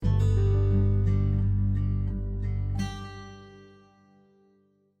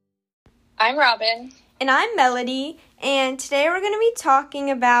I'm Robyn. And I'm Melody, and today we're going to be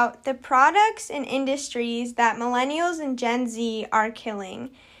talking about the products and industries that millennials and Gen Z are killing.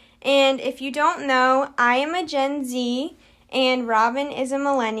 And if you don't know, I am a Gen Z, and Robyn is a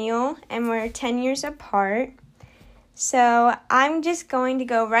millennial, and we're 10 years apart. So I'm just going to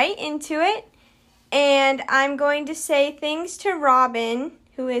go right into it, and I'm going to say things to Robyn,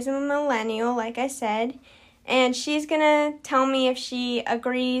 who is a millennial, like I said, and she's going to tell me if she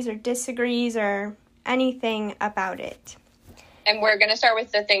agrees or disagrees or anything about it. And we're going to start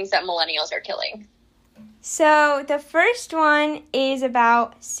with the things that millennials are killing. So the first one is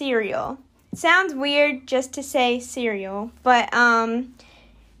about cereal. It sounds weird just to say cereal, but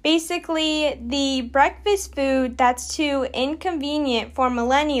basically the breakfast food that's too inconvenient for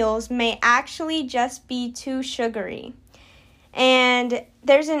millennials may actually just be too sugary. And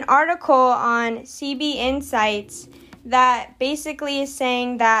there's an article on CB Insights that basically is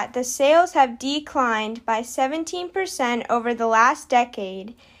saying that the sales have declined by 17% over the last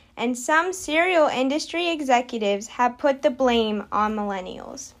decade, and some cereal industry executives have put the blame on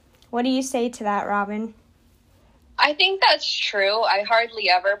millennials. What do you say to that, Robyn? I think that's true. I hardly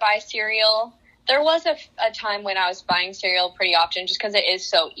ever buy cereal. There was a time when I was buying cereal pretty often just because it is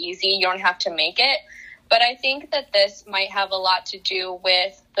so easy. You don't have to make it. But I think that this might have a lot to do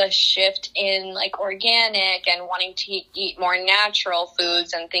with the shift in organic and wanting to eat more natural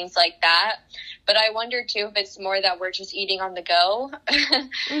foods and things like that. But I wonder too if it's more that we're just eating on the go,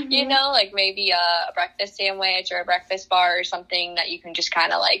 Mm-hmm. Maybe a breakfast sandwich or a breakfast bar or something that you can just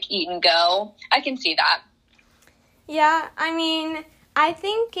kind of eat and go. I can see that. Yeah, I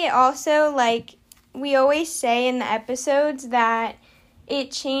think it also, we always say in the episodes that it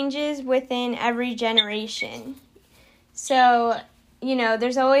changes within every generation. So,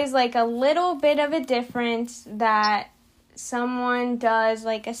 there's always a little bit of a difference that someone does,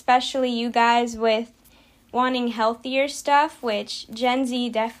 especially you guys with wanting healthier stuff, which Gen Z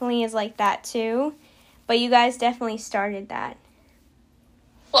definitely is like that too. But you guys definitely started that.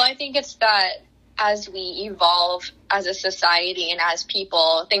 Well, I think it's that as we evolve as a society and as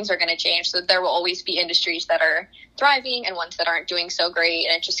people, things are going to change. So there will always be industries that are thriving and ones that aren't doing so great.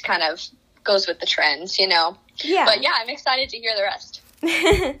 And it just kind of goes with the trends, Yeah. But yeah, I'm excited to hear the rest.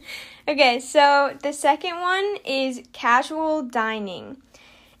 Okay, so the second one is casual dining.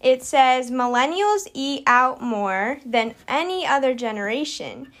 It says millennials eat out more than any other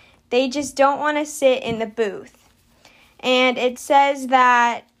generation. They just don't want to sit in the booth. And it says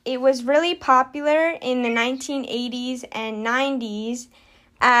that it was really popular in the 1980s and 90s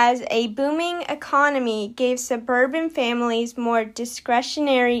as a booming economy gave suburban families more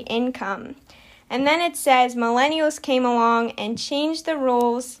discretionary income. And then it says millennials came along and changed the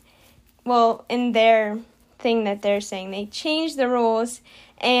rules. Well, in their thing that they're saying, they changed the rules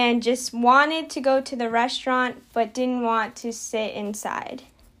and just wanted to go to the restaurant but didn't want to sit inside.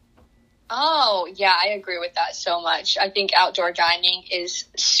 Oh, yeah, I agree with that so much. I think outdoor dining is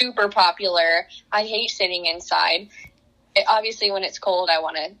super popular. I hate sitting inside. Obviously, when it's cold, I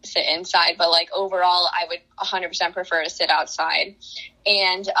want to sit inside, but overall, I would 100% prefer to sit outside.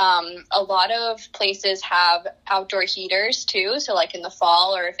 And a lot of places have outdoor heaters too. So in the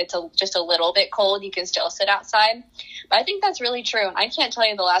fall, or if it's just a little bit cold, you can still sit outside. But I think that's really true. I can't tell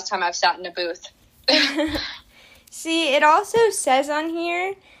you the last time I've sat in a booth. See, it also says on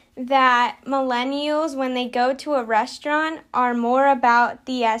here that millennials, when they go to a restaurant, are more about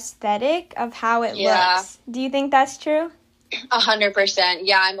the aesthetic of how it looks. Do you think that's true? 100%.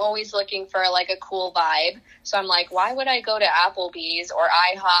 Yeah, I'm always looking for a cool vibe. So I'm why would I go to Applebee's or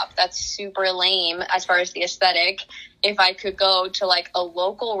IHOP? That's super lame as far as the aesthetic. If I could go to a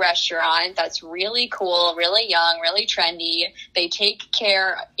local restaurant that's really cool, really young, really trendy, they take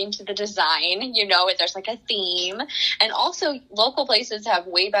care into the design, there's a theme. And also local places have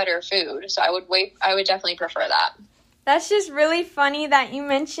way better food. So I would definitely prefer that. That's just really funny that you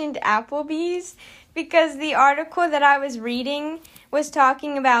mentioned Applebee's, because the article that I was reading was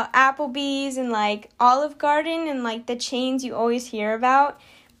talking about Applebee's and Olive Garden and the chains you always hear about.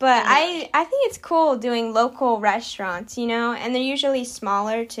 But I think it's cool doing local restaurants, and they're usually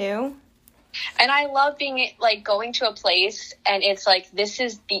smaller too. And I love being going to a place and it's this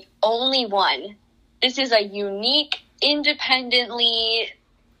is the only one. This is a unique, independently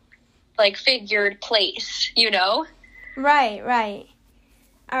figured place, Right.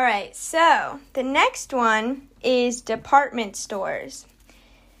 All right, so the next one is department stores.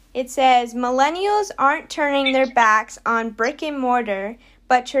 It says millennials aren't turning their backs on brick and mortar,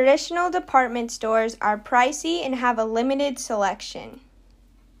 but traditional department stores are pricey and have a limited selection.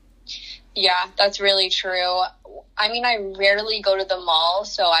 Yeah, that's really true. I mean, I rarely go to the mall,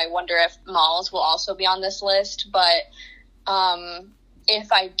 so I wonder if malls will also be on this list. But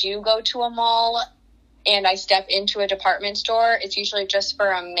if I do go to a mall and I step into a department store, it's usually just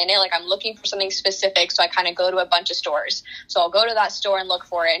for a minute. Like, I'm looking for something specific, so I kind of go to a bunch of stores. So I'll go to that store and look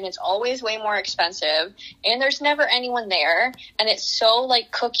for it, and it's always way more expensive, and there's never anyone there, and it's so,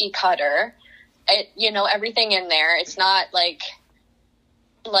 like, cookie cutter. Everything in there. It's not, like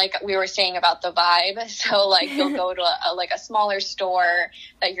we were saying about the vibe. So, like, you'll go to a smaller store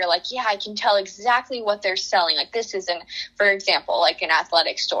that you're like, yeah, I can tell exactly what they're selling. Like, this isn't, for example, like an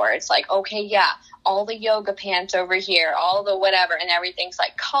athletic store. It's like, okay, yeah, all the yoga pants over here, all the whatever, and everything's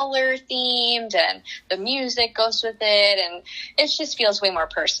like color themed, and the music goes with it, and it just feels way more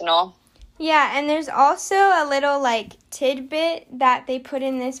personal. Yeah, and there's also a little, like, tidbit that they put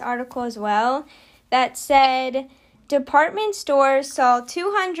in this article as well that said department stores saw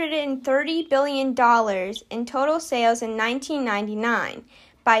 $230 billion in total sales in 1999.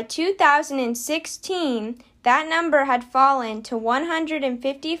 By 2016, that number had fallen to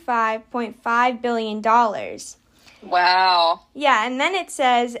 $155.5 billion. Wow. Yeah, and then it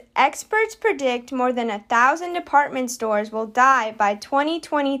says, experts predict more than 1,000 department stores will die by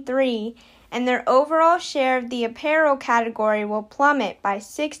 2023, and their overall share of the apparel category will plummet by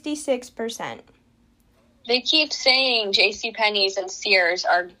 66%. They keep saying JCPenney's and Sears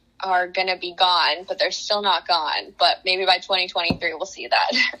are going to be gone, but they're still not gone. But maybe by 2023 we'll see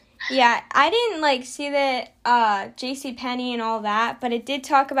that. Yeah, I didn't, see the JCPenney and all that, but it did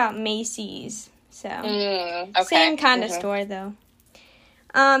talk about Macy's. So, okay. Same kind of store, though.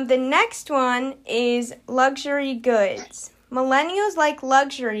 The next one is luxury goods. Millennials like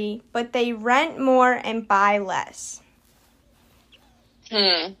luxury, but they rent more and buy less.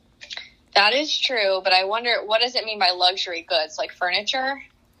 That is true, but I wonder, what does it mean by luxury goods? Like furniture?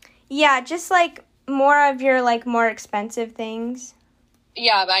 Yeah, just, more of your, more expensive things.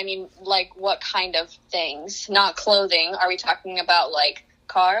 Yeah, but I mean, what kind of things? Not clothing. Are we talking about,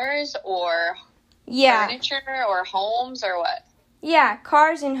 cars or furniture or homes or what? Yeah,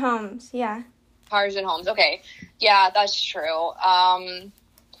 cars and homes, yeah. Cars and homes, okay. Yeah, that's true. And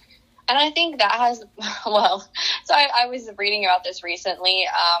I think that has, so I was reading about this recently.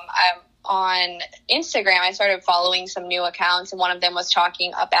 I'm on Instagram. I started following some new accounts, and one of them was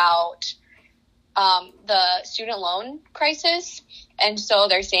talking about the student loan crisis. And so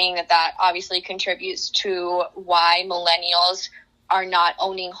they're saying that obviously contributes to why millennials are not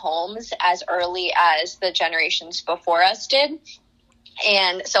owning homes as early as the generations before us did.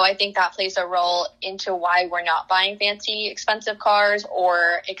 And so I think that plays a role into why we're not buying fancy, expensive cars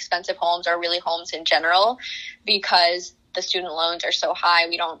or expensive homes, or really homes in general, because the student loans are so high.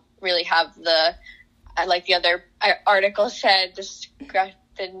 We don't really have the other article said, the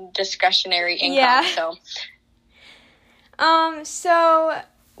discretionary income. Yeah. So. So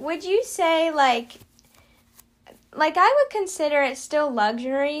would you say, I would consider it still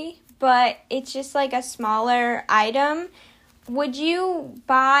luxury, but it's just, a smaller item. Would you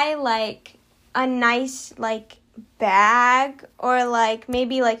buy, a nice, bag, or,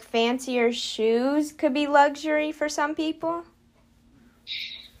 maybe, fancier shoes could be luxury for some people?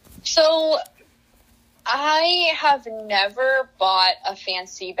 So, I have never bought a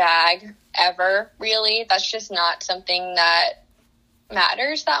fancy bag, ever, really. That's just not something that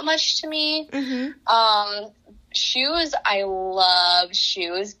matters that much to me. Mm-hmm. Shoes, I love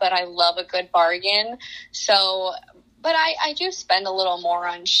shoes, but I love a good bargain. So, but I do spend a little more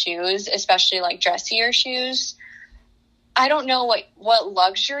on shoes, especially dressier shoes. I don't know what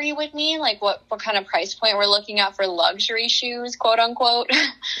luxury would mean, what kind of price point we're looking at for luxury shoes, quote unquote.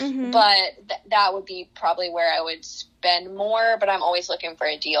 Mm-hmm. But that would be probably where I would spend more, but I'm always looking for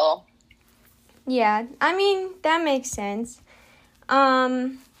a deal. Yeah, I mean, that makes sense.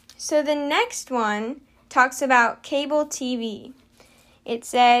 So the next one talks about cable TV. It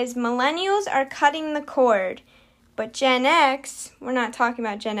says, millennials are cutting the cord, but Gen X, we're not talking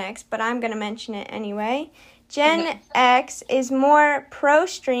about Gen X, but I'm going to mention it anyway. Gen X is more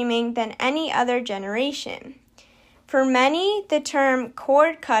pro-streaming than any other generation. For many, the term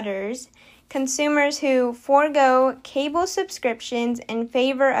cord cutters, consumers who forego cable subscriptions in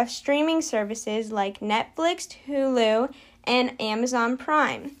favor of streaming services like Netflix, Hulu, and Amazon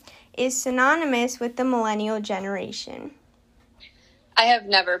Prime, is synonymous with the millennial generation. I have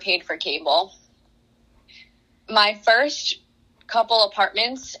never paid for cable. My first couple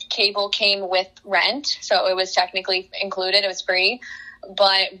apartments, cable came with rent, so it was technically included. It was free.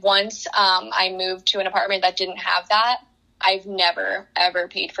 But once I moved to an apartment that didn't have that, I've never, ever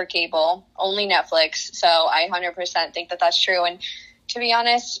paid for cable, only Netflix. So I 100% think that that's true. And to be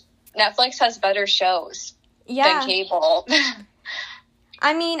honest, Netflix has better shows. than cable.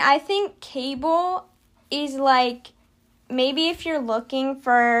 I mean, I think cable is like, maybe if you're looking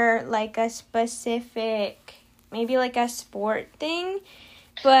for like a specific, maybe like a sport thing,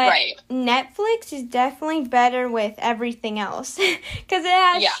 but Netflix is definitely better with everything else because it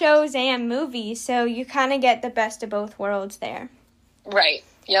has shows and movies, so you kind of get the best of both worlds there. Right,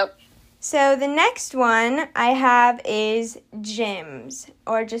 yep. So the next one I have is gyms,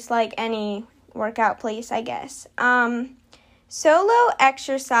 or just like any workout place, I guess. Solo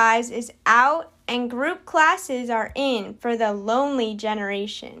exercise is out and group classes are in for the lonely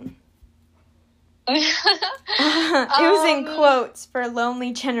generation. It was in quotes for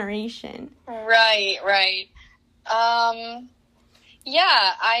lonely generation. Right.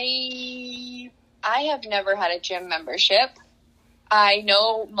 Yeah, I have never had a gym membership. I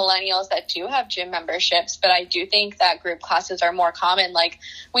know millennials that do have gym memberships, but I do think that group classes are more common. Like,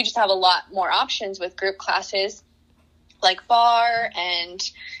 we just have a lot more options with group classes, like bar and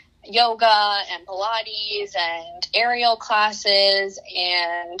yoga and Pilates and aerial classes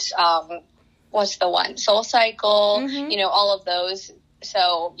and what's the one? Soul Cycle, all of those.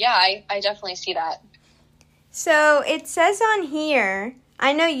 So, yeah, I definitely see that. So, it says on here,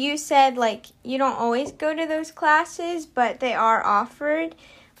 I know you said, like, you don't always go to those classes, but they are offered.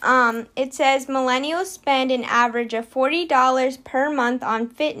 It says millennials spend an average of $40 per month on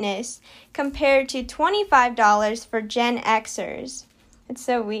fitness compared to $25 for Gen Xers. It's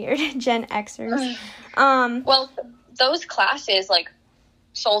so weird, Gen Xers. Well, those classes, like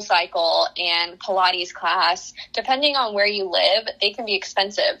Soul Cycle and Pilates class, depending on where you live, they can be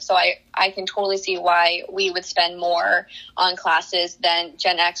expensive. So I can totally see why we would spend more on classes than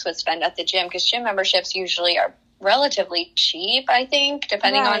Gen X would spend at the gym, because gym memberships usually are relatively cheap, I think,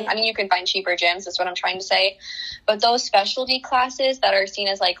 depending on, I mean, you can find cheaper gyms, that's what I'm trying to say. But those specialty classes that are seen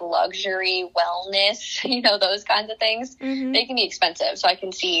as like luxury wellness, those kinds of things, they can be expensive. So I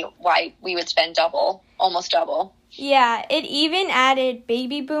can see why we would spend almost double. Yeah, it even added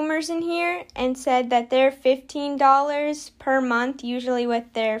baby boomers in here and said that they're $15 per month, usually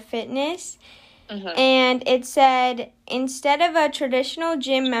with their fitness. And it said instead of a traditional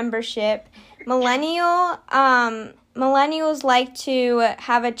gym membership, millennials like to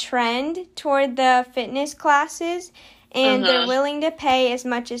have a trend toward the fitness classes, and they're willing to pay as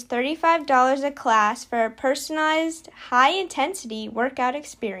much as $35 a class for a personalized, high-intensity workout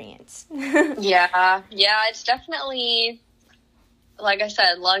experience. Yeah, it's definitely, like I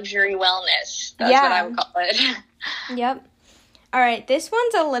said, luxury wellness. That's what I would call it. Yep. All right, this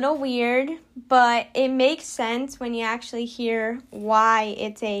one's a little weird, but it makes sense when you actually hear why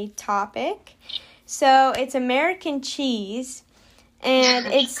it's a topic. So it's American cheese, and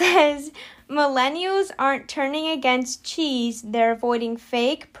it says millennials aren't turning against cheese, they're avoiding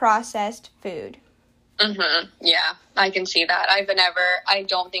fake processed food. Yeah, I can see that. I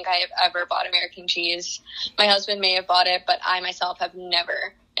don't think I have ever bought American cheese. My husband may have bought it, but I myself have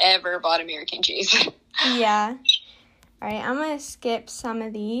never, ever bought American cheese. Yeah. All right, I'm going to skip some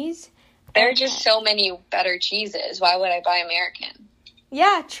of these. There are just so many better cheeses. Why would I buy American?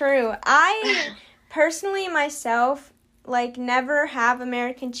 Yeah, true. I personally myself, like, never have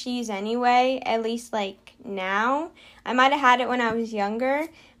American cheese anyway, at least, like, now. I might have had it when I was younger,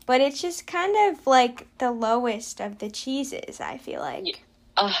 but it's just kind of, like, the lowest of the cheeses, I feel like.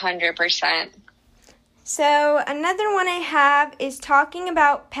 100%. So, another one I have is talking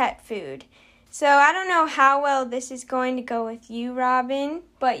about pet food. So, I don't know how well this is going to go with you, Robyn,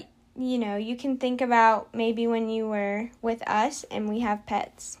 but, you can think about maybe when you were with us and we have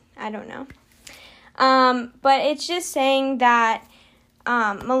pets. I don't know. But it's just saying that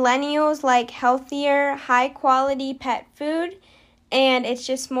millennials like healthier, high-quality pet food, and it's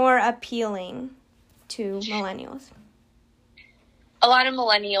just more appealing to millennials. A lot of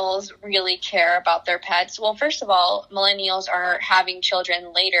millennials really care about their pets. Well, first of all, millennials are having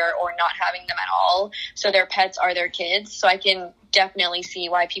children later or not having them at all, so their pets are their kids. So I can definitely see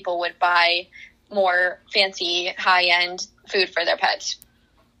why people would buy more fancy, high-end food for their pets.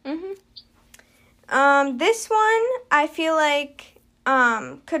 This one, I feel like,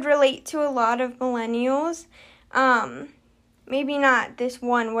 could relate to a lot of millennials. Maybe not this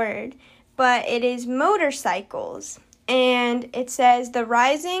one word, but it is motorcycles. And it says the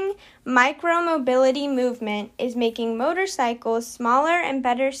rising micro-mobility movement is making motorcycles smaller and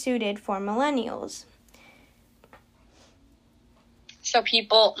better suited for millennials. So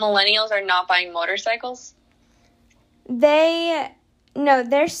millennials are not buying motorcycles? They're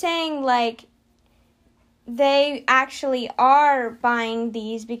saying, like, they actually are buying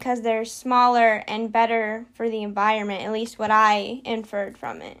these because they're smaller and better for the environment, at least what I inferred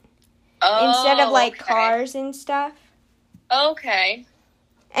from it. instead of like okay. cars and stuff. Okay.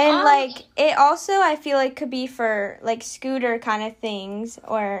 And like it also, I feel like, could be for like scooter kind of things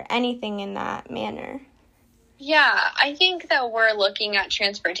or anything in that manner. Yeah, I think that we're looking at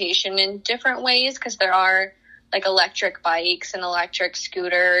transportation in different ways because there are like electric bikes and electric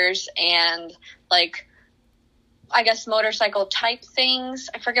scooters and like, I guess, motorcycle type things.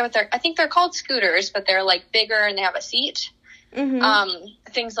 I forget what I think they're called scooters, but they're like bigger and they have a seat.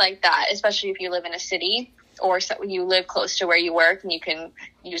 Mm-hmm. Things like that, especially if you live in a city or you live close to where you work and you can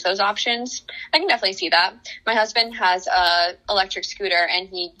use those options. I can definitely see that. My husband has a electric scooter and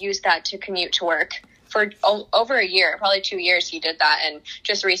he used that to commute to work for over a year, probably 2 years he did that. And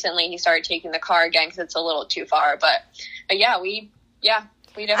just recently he started taking the car again because it's a little too far. But yeah, we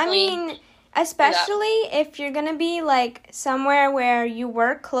definitely. I mean, especially if you're going to be like somewhere where you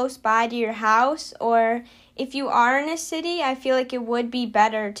work close by to your house, or if you are in a city, I feel like it would be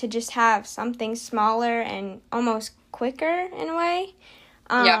better to just have something smaller and almost quicker in a way.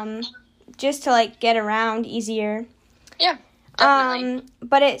 Just to like get around easier. Yeah, definitely.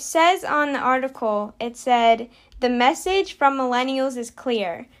 But it says on the article, it said, the message from millennials is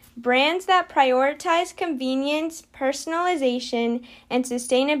clear. Brands that prioritize convenience, personalization, and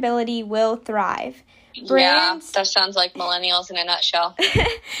sustainability will thrive. Brands, that sounds like millennials in a nutshell.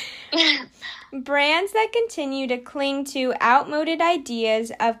 Brands that continue to cling to outmoded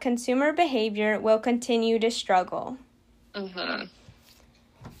ideas of consumer behavior will continue to struggle. Mm-hmm.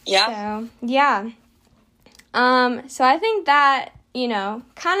 Yeah. So, yeah. So I think that,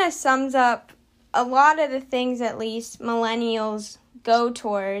 kind of sums up a lot of the things, at least, millennials go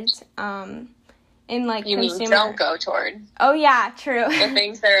towards, in like you consumer. Mean don't go toward. Oh yeah, true. The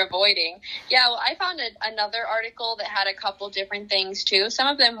things they're avoiding. Yeah, well, I found another article that had a couple different things too. Some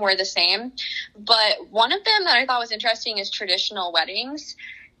of them were the same, but one of them that I thought was interesting is traditional weddings.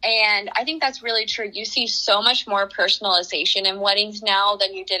 And I think that's really true. You see so much more personalization in weddings now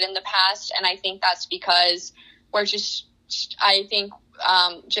than you did in the past. And I think that's because we're just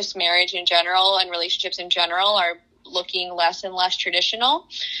marriage in general and relationships in general are looking less and less traditional.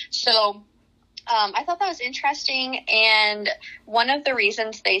 So I thought that was interesting. And one of the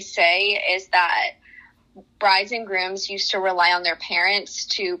reasons they say is that brides and grooms used to rely on their parents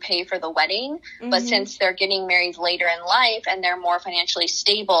to pay for the wedding. Mm-hmm. But since they're getting married later in life and they're more financially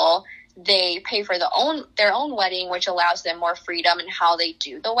stable, they pay for their own wedding, which allows them more freedom in how they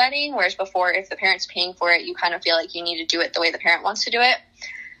do the wedding. Whereas before, if the parent's paying for it, you kind of feel like you need to do it the way the parent wants to do it.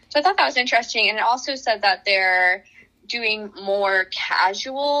 So I thought that was interesting. And it also said that they're doing more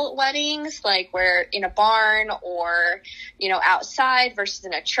casual weddings, like where in a barn or, outside versus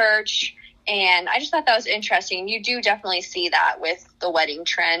in a church. And I just thought that was interesting. You do definitely see that with the wedding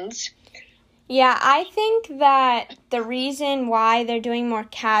trends. Yeah, I think that the reason why they're doing more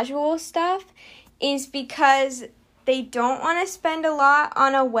casual stuff is because they don't want to spend a lot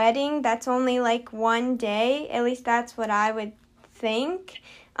on a wedding that's only like one day. At least that's what I would think.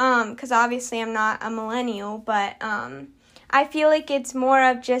 Because obviously I'm not a millennial, but I feel like it's more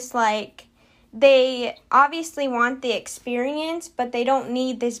of just like they obviously want the experience, but they don't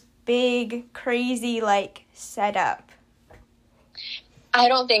need this big, crazy, like, setup. I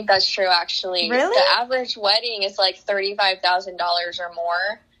don't think that's true, actually. Really? The average wedding is like $35,000 or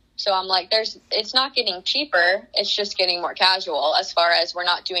more. So I'm like, it's not getting cheaper. It's just getting more casual as far as we're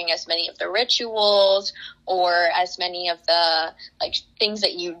not doing as many of the rituals or as many of the like things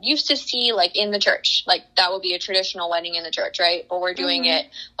that you used to see like in the church. Like that would be a traditional wedding in the church, right? But we're doing it,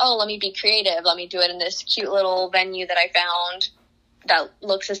 let me be creative. Let me do it in this cute little venue that I found that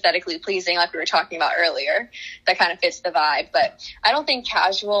looks aesthetically pleasing, like we were talking about earlier, that kind of fits the vibe. But I don't think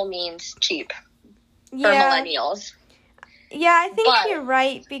casual means cheap for millennials. Yeah, I think you're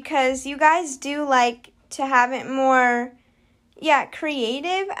right, because you guys do like to have it more,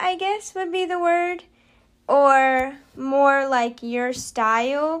 creative, I guess would be the word, or more like your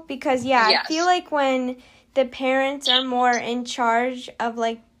style, because, I feel like when the parents are more in charge of,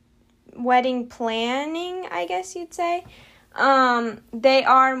 like, wedding planning, I guess you'd say, they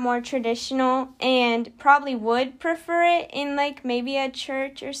are more traditional and probably would prefer it in, like, maybe a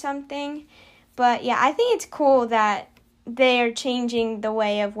church or something. But, I think it's cool that they are changing the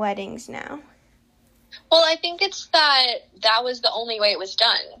way of weddings now. Well, I think it's that was the only way it was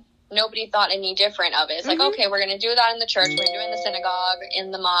done. nobody thought any different of it. It's like, okay, we're going to do that in the church, we're going to do it in the synagogue,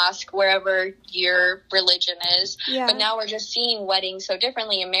 in the mosque, wherever your religion is. Yeah. But now we're just seeing weddings so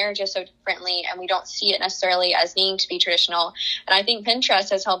differently and marriages so differently, and we don't see it necessarily as needing to be traditional. And I think Pinterest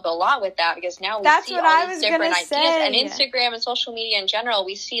has helped a lot with that, because now we see all these different ideas. And Instagram and social media in general,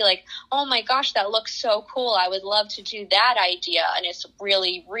 we see like, oh my gosh, that looks so cool. I would love to do that idea. And it's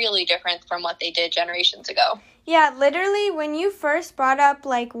really, really different from what they did generations ago. Yeah, literally, when you first brought up,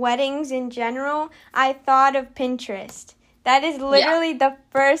 like, weddings in general, I thought of Pinterest. That is literally the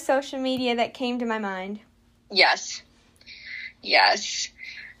first social media that came to my mind. Yes.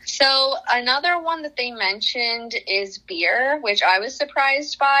 So another one that they mentioned is beer, which I was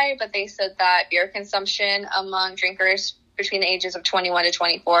surprised by, but they said that beer consumption among drinkers between the ages of 21 to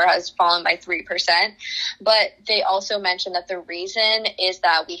 24 has fallen by 3%. But they also mentioned that the reason is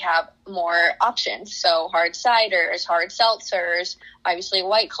that we have more options. So hard ciders, hard seltzers, obviously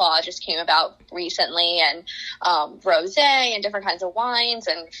White Claw just came about recently, and rosé and different kinds of wines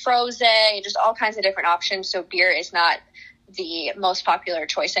and frosé, just all kinds of different options. So beer is not the most popular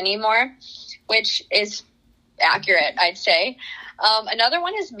choice anymore, which is accurate, I'd say. Another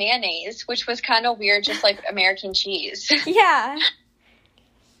one is mayonnaise, which was kind of weird, just like American cheese. Yeah.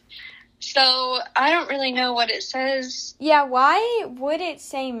 So I don't really know what it says. Yeah, why would it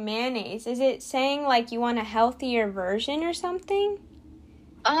say mayonnaise? Is it saying like you want a healthier version or something?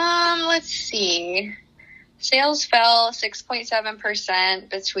 Let's see. Sales fell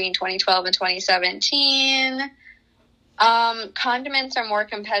 6.7% between 2012 and 2017. Condiments are more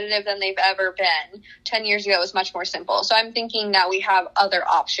competitive than they've ever been. 10 years ago, it was much more simple. So I'm thinking that we have other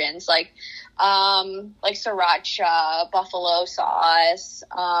options like sriracha, buffalo sauce,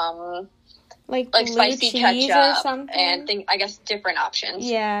 like spicy ketchup, or something. And I guess different options.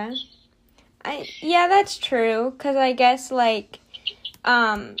 Yeah. That's true. 'Cause I guess like,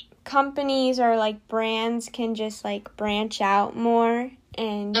 companies or like brands can just like branch out more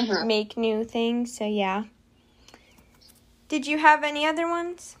and make new things. So yeah. Did you have any other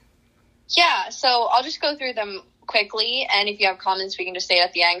ones? Yeah, so I'll just go through them quickly, and if you have comments, we can just say it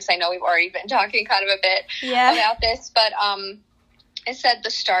at the end, because I know we've already been talking kind of a bit about this, but it said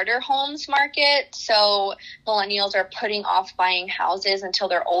the starter homes market, so millennials are putting off buying houses until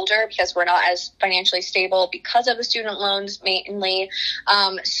they're older because we're not as financially stable because of the student loans mainly.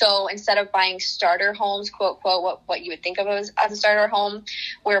 So instead of buying starter homes, quote, quote, what you would think of as a starter home,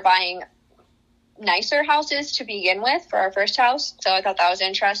 we're buying nicer houses to begin with for our first house. So I thought that was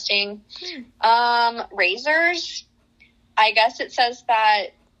interesting. Razors, I guess it says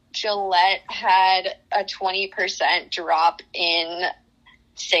that Gillette had a 20% drop in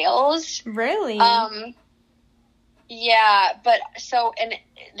sales. Really? Yeah, but and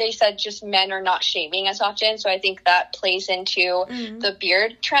they said just men are not shaving as often, so I think that plays into the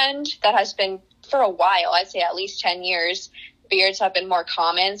beard trend that has been for a while. I'd say at least 10 years. Beards have been more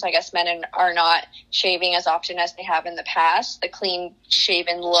common, so I guess men are not shaving as often as they have in the past. The clean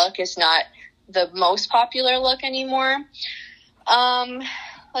shaven look is not the most popular look anymore.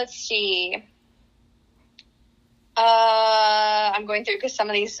 Let's see. I'm going through because some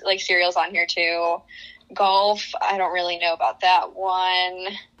of these like cereals on here too. Golf, I don't really know about that one.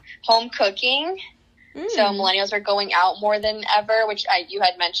 Home cooking. So millennials are going out more than ever, which you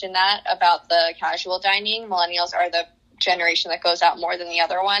had mentioned that about the casual dining. Millennials are the generation that goes out more than the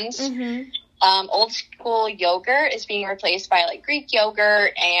other ones. Old school yogurt is being replaced by like Greek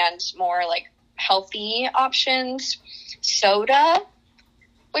yogurt and more like healthy options. Soda,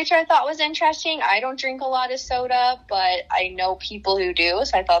 which I thought was interesting. I don't drink a lot of soda, but I know people who do,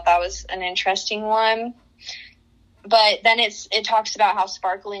 so I thought that was an interesting one. But then it talks about how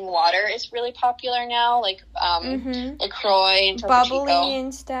sparkling water is really popular now, like LaCroix and Topo bubbly Chico.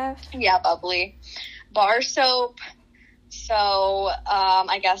 And stuff. Yeah, bubbly. Bar soap. So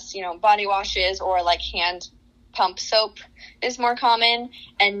I guess, body washes or like hand pump soap is more common,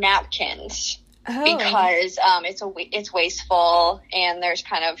 and napkins because it's wasteful, and there's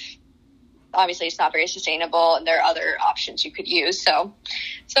kind of, obviously it's not very sustainable, and there are other options you could use. So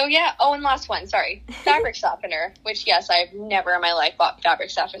yeah. Oh, and last one, sorry. Fabric softener, which yes, I've never in my life bought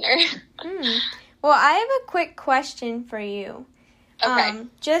fabric softener. Well, I have a quick question for you. Okay.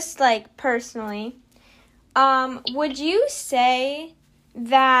 Just like personally. Would you say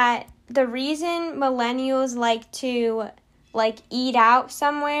that the reason millennials like to, like, eat out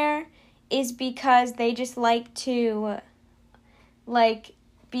somewhere is because they just like to, like,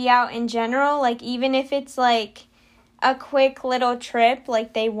 be out in general? Like, even if it's, like, a quick little trip,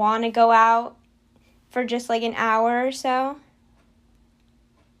 like, they want to go out for just, like, an hour or so?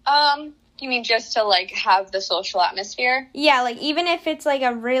 You mean just to, like, have the social atmosphere? Yeah, like, even if it's, like,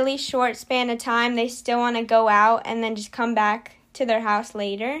 a really short span of time, they still want to go out and then just come back to their house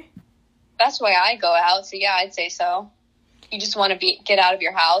later. That's why I go out, so yeah, I'd say so. You just want to get out of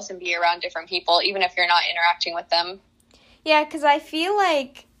your house and be around different people, even if you're not interacting with them. Yeah, because I feel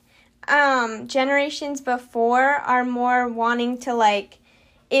like generations before are more wanting to, like,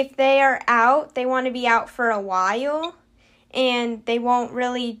 if they are out, they want to be out for a while, and they won't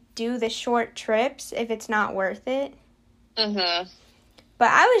really do the short trips if it's not worth it. Mm-hmm. But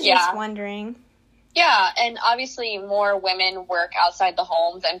I was just wondering. Yeah, and obviously more women work outside the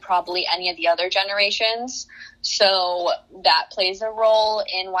home than probably any of the other generations. So that plays a role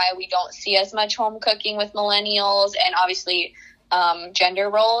in why we don't see as much home cooking with millennials. And obviously gender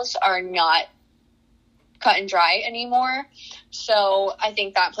roles are not cut and dry anymore. So I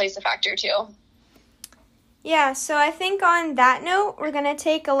think that plays a factor too. Yeah, so I think on that note, we're going to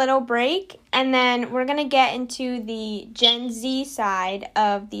take a little break, and then we're going to get into the Gen Z side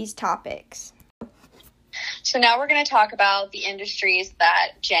of these topics. So now we're going to talk about the industries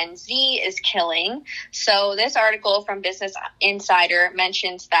that Gen Z is killing. So this article from Business Insider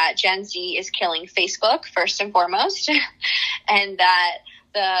mentions that Gen Z is killing Facebook, first and foremost, and that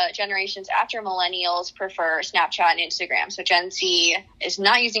the generations after millennials prefer Snapchat and Instagram. So Gen Z is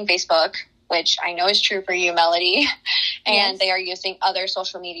not using Facebook, which I know is true for you, Melody, and they are using other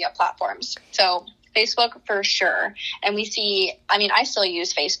social media platforms. So Facebook for sure. And we see, I mean, I still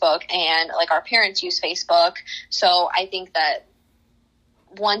use Facebook, and like our parents use Facebook. So I think that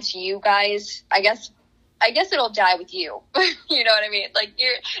once you guys, I guess it'll die with you. You know what I mean? Like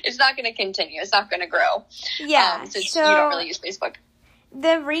it's not going to continue. It's not going to grow. Yeah. Since you don't really use Facebook.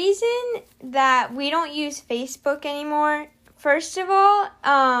 The reason that we don't use Facebook anymore, first of all,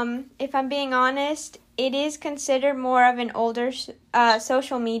 if I'm being honest, it is considered more of an older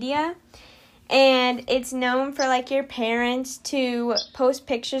social media. And it's known for, like, your parents to post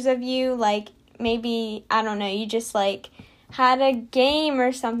pictures of you, like, maybe, I don't know, you just, like, had a game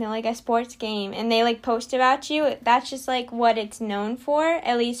or something, like a sports game, and they, like, post about you. That's just, like, what it's known for,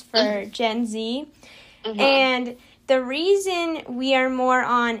 at least for Gen Z. Mm-hmm. And the reason we are more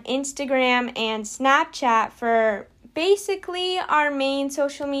on Instagram and Snapchat for basically our main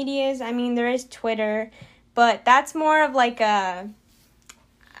social medias, I mean, there is Twitter, but that's more of, like,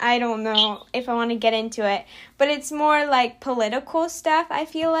 I don't know if I want to get into it, but it's more like political stuff, I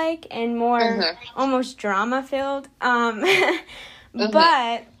feel like, and more almost drama-filled.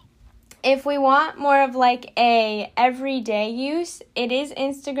 But if we want more of like a everyday use, it is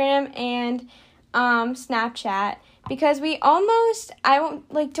Instagram and Snapchat, because we almost,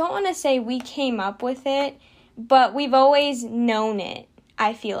 don't want to say we came up with it, but we've always known it,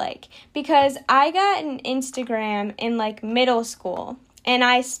 I feel like, because I got an Instagram in like middle school. And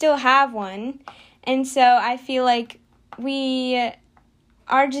I still have one. And so I feel like we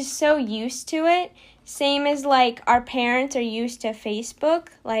are just so used to it. Same as, like, our parents are used to Facebook.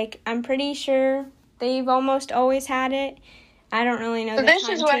 Like, I'm pretty sure they've almost always had it. I don't really know the timetable. So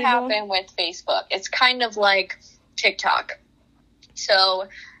this is what happened with Facebook. It's kind of like TikTok. So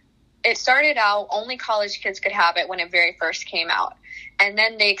it started out only college kids could have it when it very first came out. And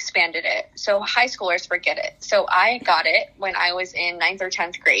then they expanded it. So high schoolers forget it. So I got it when I was in 9th or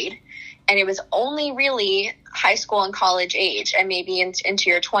 10th grade. And it was only really high school and college age, and maybe into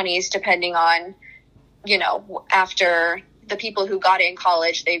your 20s, depending on, you know, after the people who got it in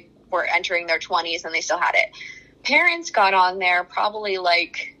college, they were entering their 20s and they still had it. Parents got on there probably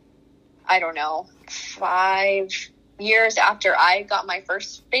like, I don't know, 5 years after I got my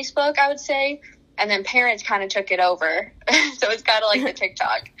first Facebook, I would say. And then parents kind of took it over. So it's kind of like the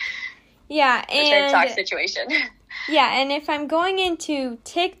TikTok. Yeah, and the TikTok situation. Yeah, and if I'm going into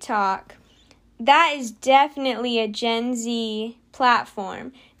TikTok, that is definitely a Gen Z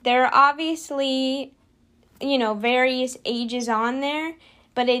platform. There are obviously, you know, various ages on there,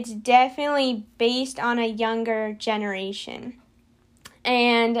 but it's definitely based on a younger generation.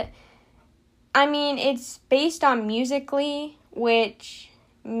 And, I mean, it's based on Musical.ly, which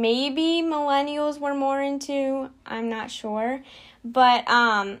maybe millennials were more into. I'm not sure. But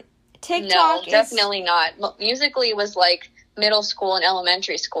TikTok No, definitely not. Musical.ly was like middle school and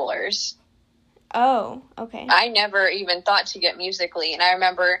elementary schoolers. Oh, okay. I never even thought to get Musical.ly, and I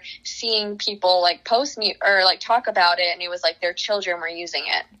remember seeing people like post me or like talk about it, and it was like their children were using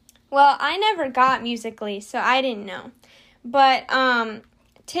it. Well, I never got Musical.ly, so I didn't know. But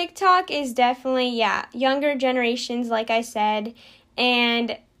TikTok is definitely, younger generations, like I said.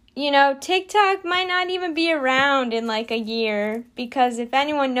 And, you know, TikTok might not even be around in like a year, because if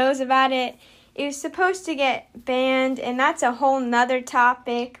anyone knows about it, it was supposed to get banned, and that's a whole nother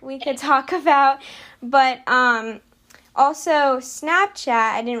topic we could talk about. But also Snapchat,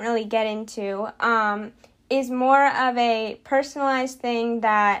 I didn't really get into, is more of a personalized thing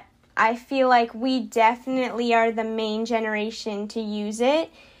that I feel like we definitely are the main generation to use it.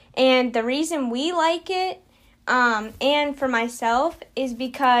 And the reason we like it, and for myself, is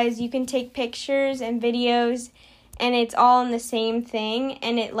because you can take pictures and videos and it's all in the same thing,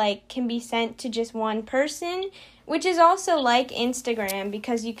 and it like can be sent to just one person, which is also like Instagram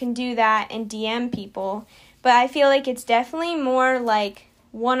because you can do that and DM people. But I feel like it's definitely more like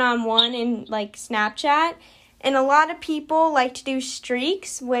one-on-one in like Snapchat. And a lot of people like to do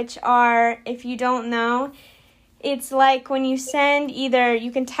streaks, which are, if you don't know, it's like when you send either,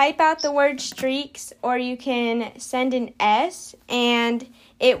 you can type out the word streaks or you can send an S and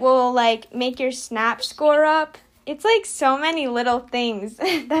it will like make your snap score up. It's like so many little things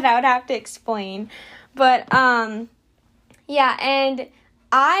that I would have to explain. But yeah, and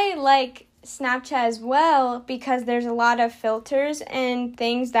I like Snapchat as well because there's a lot of filters and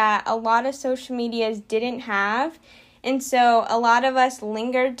things that a lot of social medias didn't have. And so a lot of us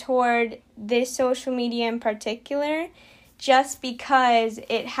lingered toward this social media in particular just because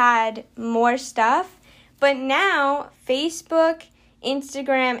it had more stuff. But now Facebook,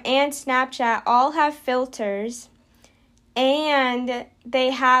 Instagram, and Snapchat all have filters, and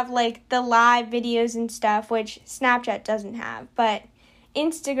they have like the live videos and stuff, which Snapchat doesn't have, but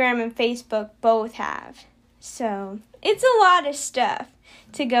Instagram and Facebook both have. So it's a lot of stuff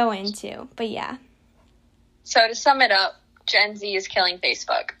to go into, but yeah. So to sum it up, Gen Z is killing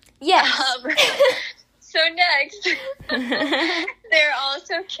Facebook. Yes. So next, they're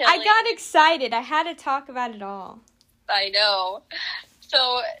also killing... I got excited. I had to talk about it all. I know.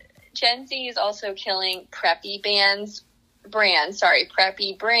 So Gen Z is also killing preppy brands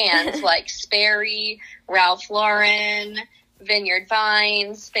like Sperry, Ralph Lauren, Vineyard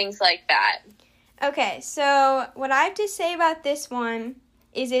Vines, things like that. Okay, so what I have to say about this one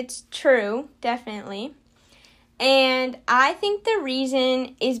is it's true, definitely. And I think the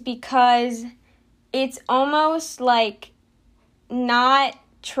reason is because it's almost like not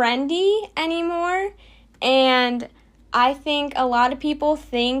trendy anymore. And I think a lot of people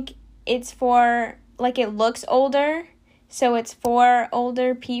think it's for, like, it looks older, so it's for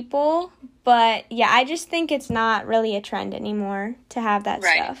older people. But yeah, I just think it's not really a trend anymore to have that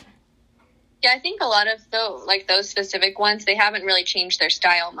stuff. Yeah, I think a lot of those specific ones, they haven't really changed their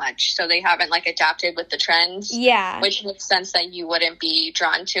style much. So they haven't like adapted with the trends. Yeah. Which makes sense that you wouldn't be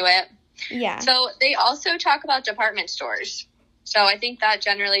drawn to it. Yeah. So they also talk about department stores. So I think that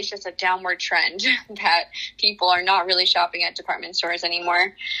generally is just a downward trend that people are not really shopping at department stores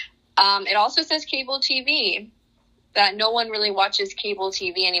anymore. It also says cable TV, that no one really watches cable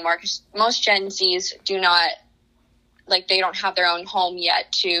TV anymore because most Gen Zs do not, like, they don't have their own home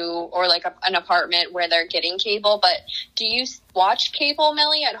yet or like an apartment where they're getting cable. But do you watch cable,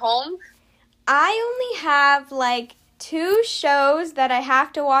 Millie, at home? I only have like 2 shows that I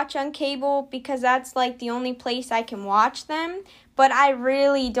have to watch on cable because that's like the only place I can watch them. But I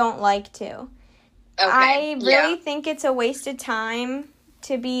really don't like to. Okay. I really think it's a waste of time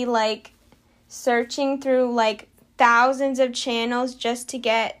to be like searching through like thousands of channels just to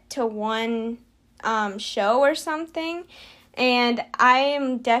get to one show or something. And I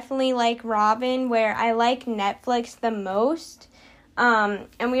am definitely like Robyn, where I like Netflix the most.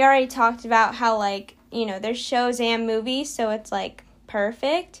 And we already talked about how, like, you know, there's shows and movies, so it's like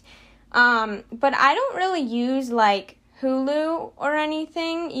perfect. But I don't really use like Hulu or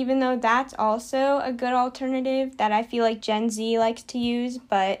anything, even though that's also a good alternative that I feel like Gen Z likes to use,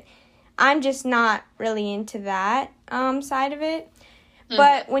 but I'm just not really into that side of it.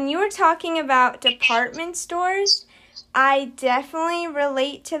 But when you were talking about department stores, I definitely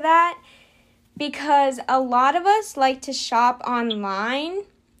relate to that because a lot of us like to shop online.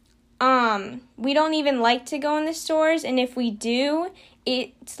 We don't even like to go in the stores, and if we do,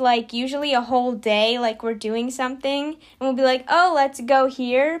 it's like usually a whole day, like we're doing something, and we'll be like, oh, let's go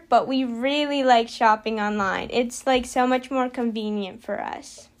here, but we really like shopping online. It's like so much more convenient for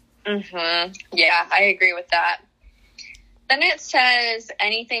us. Yeah, I agree with that. Then it says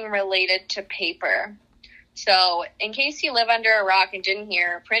anything related to paper. So in case you live under a rock and didn't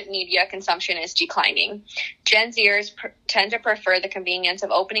hear, print media consumption is declining. Gen Zers tend to prefer the convenience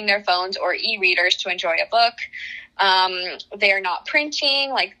of opening their phones or e-readers to enjoy a book. They are not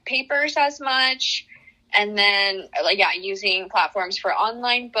printing like papers as much. And then, using platforms for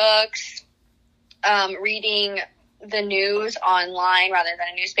online books, reading the news online rather than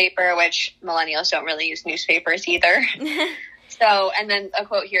a newspaper, which millennials don't really use newspapers either. So, and then a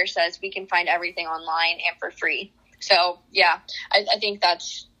quote here says, we can find everything online and for free. So, yeah, I think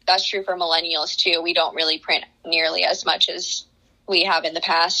that's true for millennials, too. We don't really print nearly as much as we have in the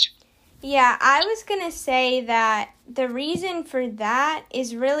past. Yeah, I was going to say that the reason for that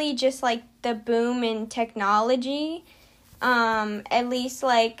is really just, like, the boom in technology. At least,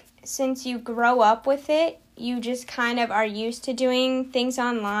 like, since you grow up with it, you just kind of are used to doing things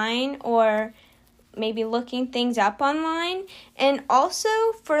online or maybe looking things up online. And also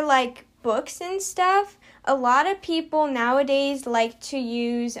for, like, books and stuff, a lot of people nowadays like to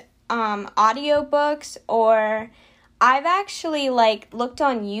use audiobooks, or I've actually like looked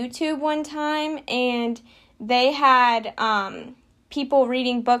on YouTube one time and they had people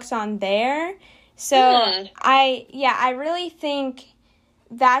reading books on there. So I really think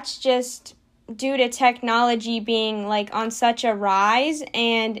that's just due to technology being like on such a rise,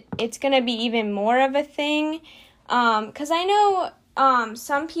 and it's going to be even more of a thing. 'Cause I know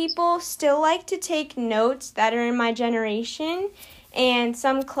some people still like to take notes that are in my generation, and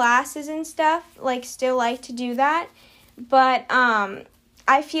some classes and stuff like still like to do that. But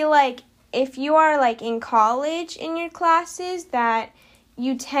I feel like if you are like in college in your classes, that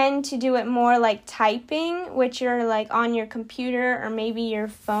you tend to do it more like typing, which are like on your computer or maybe your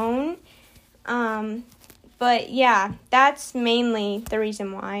phone. But yeah, that's mainly the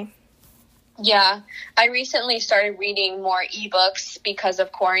reason why. Yeah, I recently started reading more ebooks because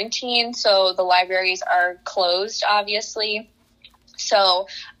of quarantine, so the libraries are closed, obviously. So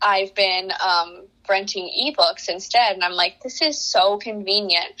I've been renting ebooks instead, and I'm like, this is so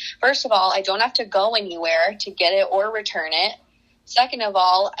convenient. First of all, I don't have to go anywhere to get it or return it. Second of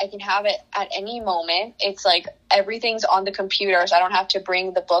all, I can have it at any moment. It's like everything's on the computer, so I don't have to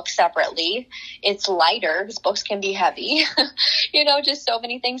bring the book separately. It's lighter because books can be heavy. Just so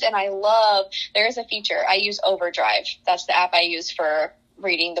many things. And there's a feature. I use Overdrive. That's the app I use for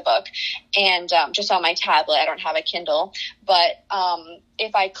reading the book. And just on my tablet, I don't have a Kindle. But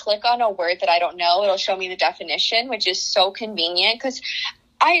if I click on a word that I don't know, it'll show me the definition, which is so convenient because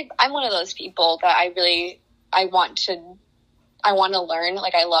I'm one of those people that I want to learn.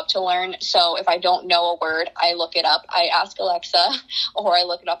 Like, I love to learn. So if I don't know a word, I look it up. I ask Alexa or I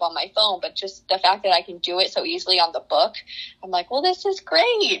look it up on my phone. But just the fact that I can do it so easily on the book, I'm like, well, this is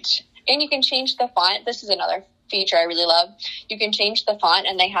great. And you can change the font. This is another feature I really love. You can change the font,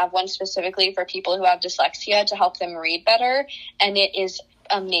 and they have one specifically for people who have dyslexia to help them read better. And it is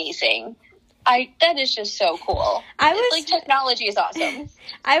amazing. That is just so cool. Technology is awesome.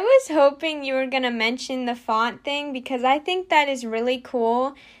 I was hoping you were going to mention the font thing, because I think that is really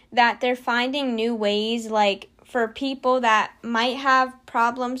cool that they're finding new ways, like, for people that might have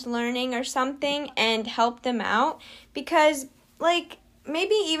problems learning or something, and help them out. Because, like,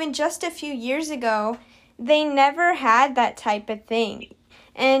 maybe even just a few years ago, they never had that type of thing.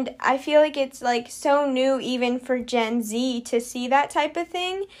 And I feel like it's, like, so new even for Gen Z to see that type of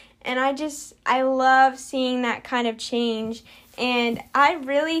thing. And I love seeing that kind of change. And I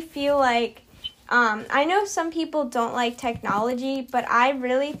really feel like, I know some people don't like technology, but I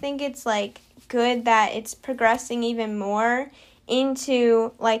really think it's, like, good that it's progressing even more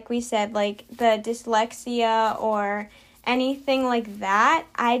into, like we said, like, the dyslexia or anything like that.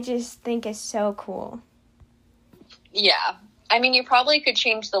 I just think is so cool. Yeah. I mean, you probably could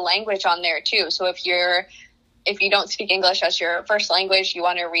change the language on there, too. So if you don't speak English as your first language, you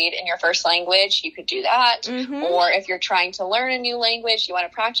want to read in your first language, you could do that. Mm-hmm. Or if you're trying to learn a new language, you want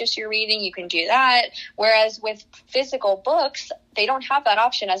to practice your reading, you can do that. Whereas with physical books, they don't have that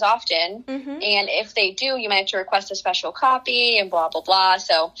option as often. Mm-hmm. And if they do, you might have to request a special copy and blah, blah, blah.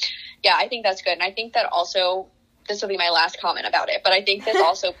 So, yeah, I think that's good. And I think that also, this will be my last comment about it, but I think this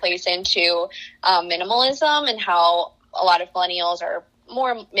also plays into minimalism and how a lot of millennials are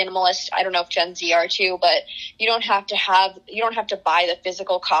more minimalist. I don't know if Gen Z are too, but you don't have to buy the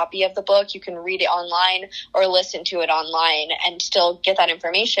physical copy of the book. You can read it online or listen to it online and still get that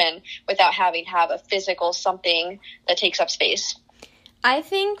information without having to have a physical something that takes up space. I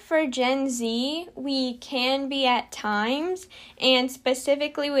think for Gen Z, we can be at times, and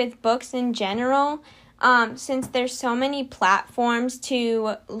specifically with books in general, since there's so many platforms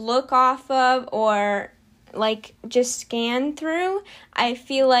to look off of or like just scan through, I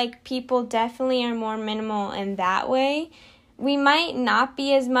feel like people definitely are more minimal in that way. We might not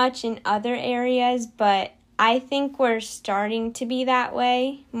be as much in other areas, but I think we're starting to be that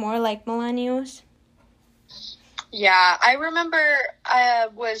way, more like millennials. Yeah, I remember I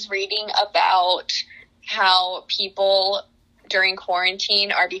was reading about how people during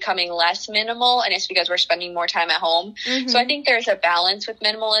quarantine are becoming less minimal, and it's because we're spending more time at home. Mm-hmm. So I think there's a balance with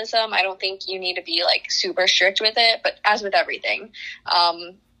minimalism. I don't think you need to be like super strict with it, but as with everything,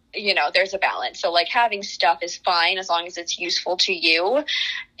 there's a balance. So like having stuff is fine as long as it's useful to you,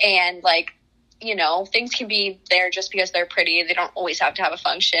 and like, things can be there just because they're pretty. They don't always have to have a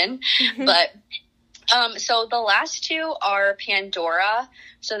function. Mm-hmm. But so the last two are Pandora.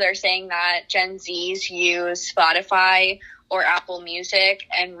 So they're saying that Gen Zs use Spotify or Apple Music,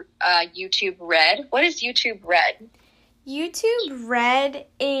 and YouTube Red. What is YouTube Red? YouTube Red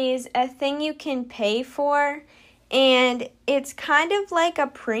is a thing you can pay for, and it's kind of like a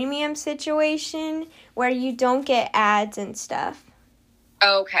premium situation where you don't get ads and stuff.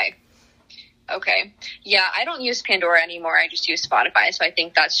 Okay. Yeah, I don't use Pandora anymore. I just use Spotify, so I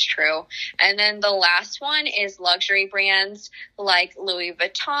think that's true. And then the last one is luxury brands like Louis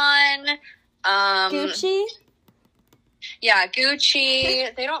Vuitton. Gucci? Yeah,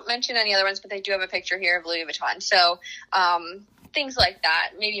 Gucci. They don't mention any other ones, but they do have a picture here of Louis Vuitton. So things like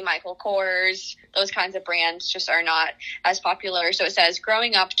that. Maybe Michael Kors. Those kinds of brands just are not as popular. So it says,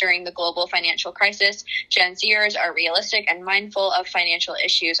 growing up during the global financial crisis, Gen Zers are realistic and mindful of financial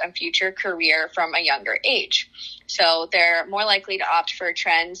issues and future career from a younger age. So they're more likely to opt for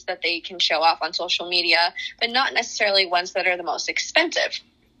trends that they can show off on social media, but not necessarily ones that are the most expensive.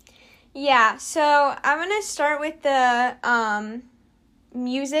 Yeah, so I'm going to start with the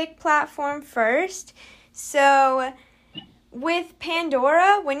music platform first. So with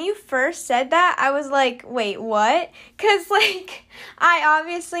Pandora, when you first said that, I was like, wait, what? Because, like, I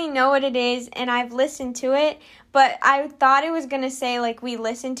obviously know what it is, and I've listened to it, but I thought it was going to say, like, we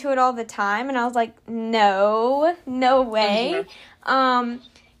listen to it all the time, and I was like, no way. Mm-hmm.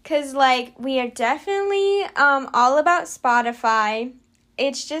 Because, like, we are definitely all about Spotify.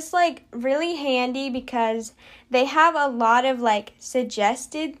 It's just, like, really handy because they have a lot of, like,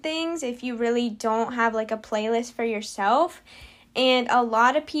 suggested things if you really don't have, like, a playlist for yourself. And a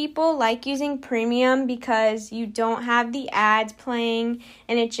lot of people like using premium because you don't have the ads playing,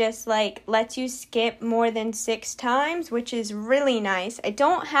 and it just, like, lets you skip more than 6 times, which is really nice. I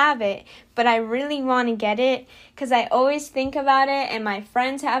don't have it, but I really want to get it because I always think about it, and my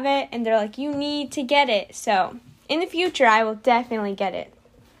friends have it, and they're like, you need to get it. So in the future, I will definitely get it.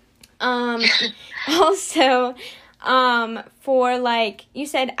 Also, for, like, you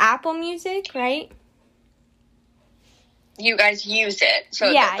said Apple Music, right? You guys use it. So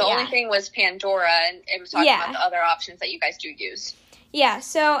yeah, the only thing was Pandora, and it was talking about the other options that you guys do use. Yeah,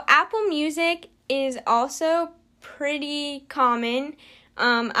 so Apple Music is also pretty common.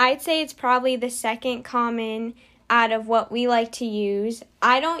 I'd say it's probably the second common out of what we like to use.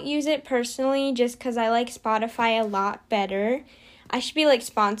 I don't use it personally just because I like Spotify a lot better. I should be, like,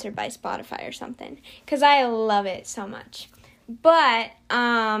 sponsored by Spotify or something because I love it so much. But,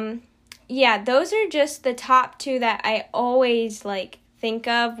 yeah, those are just the top two that I always, like, think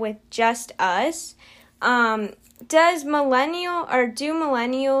of with just us. Do millennials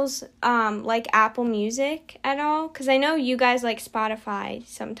like Apple Music at all? Because I know you guys like Spotify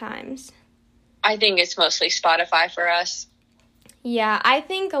sometimes. I think it's mostly Spotify for us. Yeah, I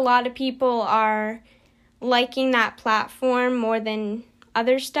think a lot of people are liking that platform more than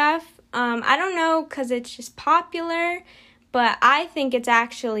other stuff. I don't know because it's just popular, but I think it's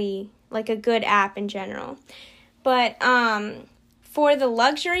actually like a good app in general. But for the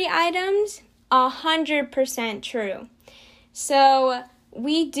luxury items, 100% true. So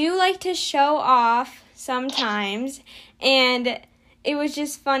we do like to show off sometimes, and it was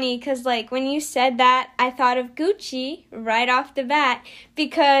just funny because, like, when you said that, I thought of Gucci right off the bat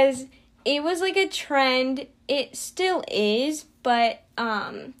because it was like a trend. It still is, but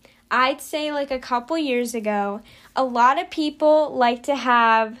I'd say like a couple years ago, a lot of people like to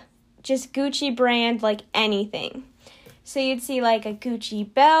have just Gucci brand, like, anything. So you'd see like a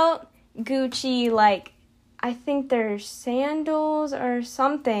Gucci belt, Gucci, like, I think there's sandals or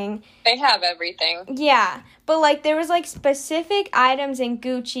something. They have everything. Yeah, but like there was like specific items in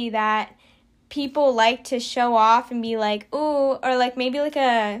Gucci that people like to show off and be like, ooh, or like maybe like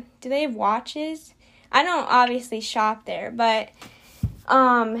do they have watches? I don't obviously shop there, but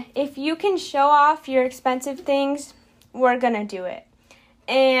if you can show off your expensive things, we're gonna do it.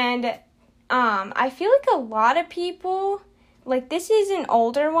 And I feel like a lot of people, like, this is an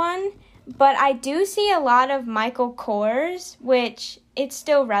older one, but I do see a lot of Michael Kors, which it's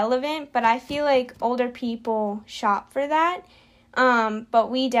still relevant, but I feel like older people shop for that. But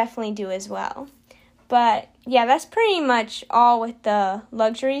we definitely do as well. But yeah, that's pretty much all with the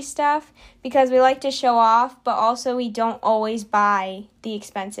luxury stuff because we like to show off, but also we don't always buy the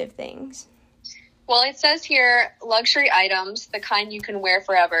expensive things. Well, it says here, luxury items, the kind you can wear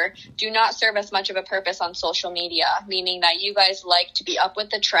forever, do not serve as much of a purpose on social media, meaning that you guys like to be up with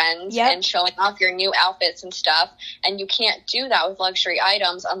the trends and showing off your new outfits and stuff, and you can't do that with luxury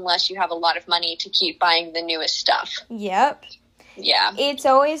items unless you have a lot of money to keep buying the newest stuff. Yep. Yeah. It's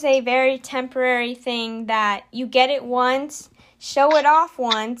always a very temporary thing that you get it once, show it off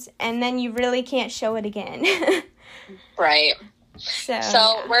once, and then you really can't show it again. Right. So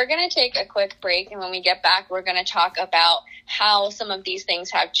yeah. We're going to take a quick break, and when we get back, we're going to talk about how some of these things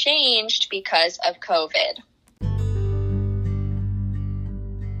have changed because of COVID.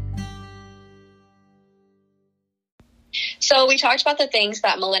 So we talked about the things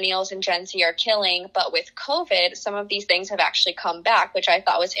that millennials and Gen Z are killing, but with COVID, some of these things have actually come back, which I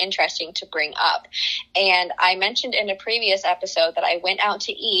thought was interesting to bring up. And I mentioned in a previous episode that I went out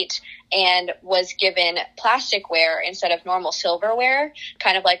to eat and was given plasticware instead of normal silverware,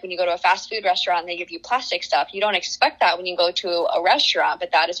 kind of like when you go to a fast food restaurant and they give you plastic stuff. You don't expect that when you go to a restaurant,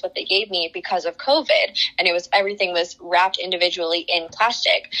 but that is what they gave me because of COVID. And everything was wrapped individually in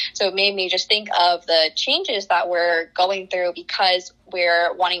plastic. So it made me just think of the changes that we're going through because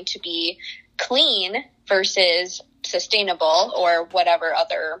we're wanting to be clean versus sustainable or whatever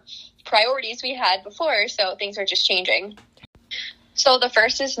other priorities we had before. So things are just changing. So the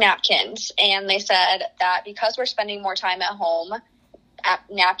first is napkins, and they said that because we're spending more time at home,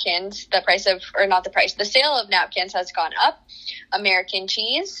 napkins, the sale of napkins has gone up. American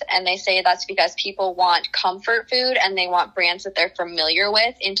cheese, and they say that's because people want comfort food and they want brands that they're familiar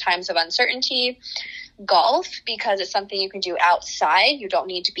with in times of uncertainty. Golf, because it's something you can do outside. You don't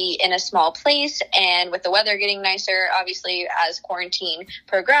need to be in a small place. And with the weather getting nicer, obviously, as quarantine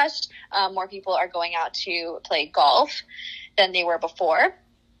progressed, more people are going out to play golf than they were before.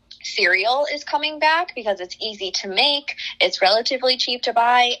 Cereal is coming back because it's easy to make, it's relatively cheap to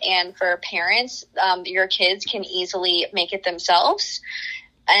buy, and for parents, your kids can easily make it themselves.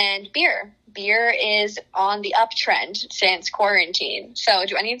 And beer is on the uptrend since quarantine. So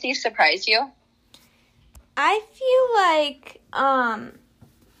do any of these surprise you? I feel like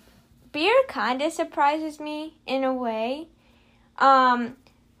beer kind of surprises me in a way, but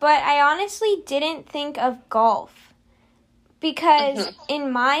I honestly didn't think of golf. Because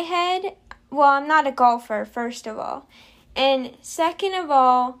in my head, well, I'm not a golfer, first of all. And second of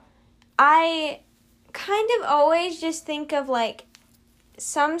all, I kind of always just think of, like,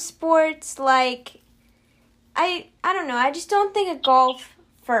 some sports, like, I don't know, I just don't think of golf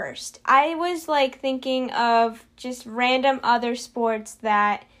first. I was, like, thinking of just random other sports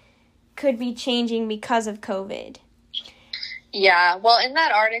that could be changing because of COVID. Yeah, well, in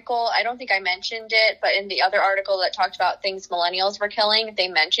that article, I don't think I mentioned it, but in the other article that talked about things millennials were killing, they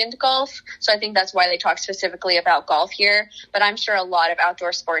mentioned golf. So I think that's why they talked specifically about golf here. But I'm sure a lot of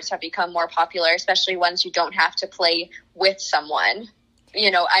outdoor sports have become more popular, especially ones you don't have to play with someone.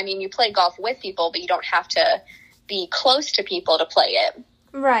 You know, I mean, you play golf with people, but you don't have to be close to people to play it.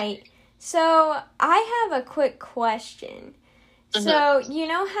 Right. So I have a quick question. So you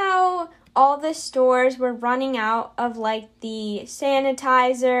know how all the stores were running out of, like, the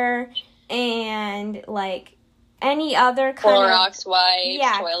sanitizer and, like, any other kind Clorox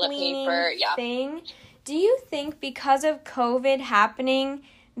wipes, toilet paper, thing. Do you think because of COVID happening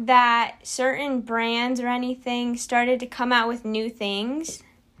that certain brands or anything started to come out with new things?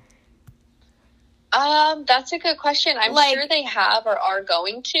 That's a good question. I'm sure they have or are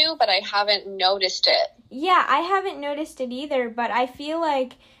going to, but I haven't noticed it. Yeah, I haven't noticed it either, but I feel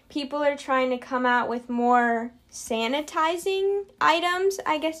like people are trying to come out with more sanitizing items,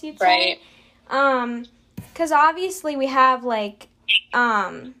 I guess you'd say. Right. 'Cause obviously we have, like,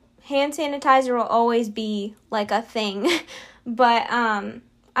 hand sanitizer will always be, like, a thing. But, I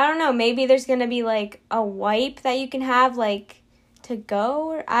don't know, maybe there's gonna be, like, a wipe that you can have, like, to go,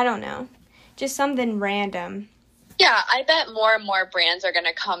 or I don't know. Just something random. Yeah, I bet more and more brands are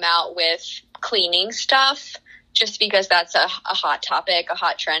gonna come out with cleaning stuff, just because that's a hot topic, a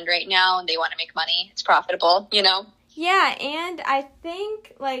hot trend right now, and they want to make money. It's profitable, you know? Yeah, and I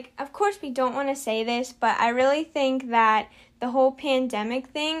think, like, of course we don't want to say this, but I really think that the whole pandemic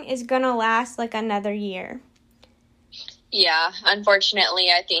thing is going to last, like, another year. Yeah,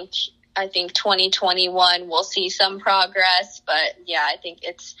 unfortunately, I think 2021 we'll see some progress, but yeah, I think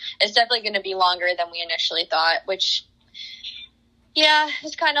it's definitely going to be longer than we initially thought, which, yeah,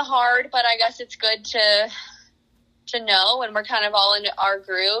 it's kind of hard, but I guess it's good to know, and we're kind of all in our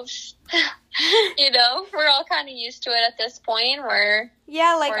grooves. You know, we're all kind of used to it at this point.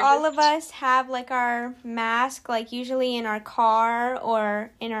 All of us have, like, our mask, like, usually in our car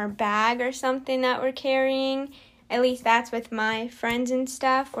or in our bag or something that we're carrying, At least that's with my friends and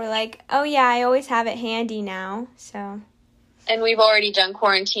stuff. We're like, oh yeah, I always have it handy now. So. And we've already done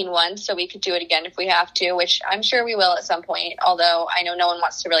quarantine once, so we could do it again if we have to, which I'm sure we will at some point, although I know no one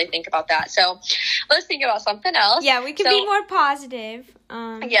wants to really think about that. So let's think about something else. Yeah, we can be more positive.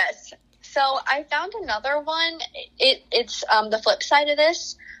 Yes. So I found another one. It's the flip side of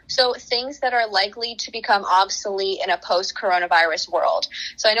this. So things that are likely to become obsolete in a post-coronavirus world.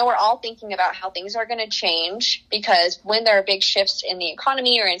 So I know we're all thinking about how things are going to change, because when there are big shifts in the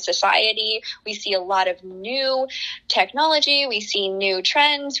economy or in society, we see a lot of new technology, we see new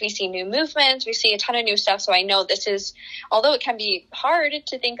trends, we see new movements, we see a ton of new stuff. So I know this is, although it can be hard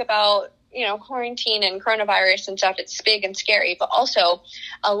to think about, quarantine and coronavirus and stuff, it's big and scary, but also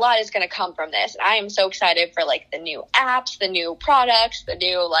a lot is going to come from this. And I am so excited for the new apps, the new products, the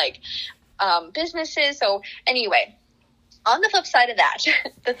new businesses. So anyway, on the flip side of that,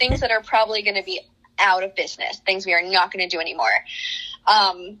 the things that are probably going to be out of business, things we are not going to do anymore,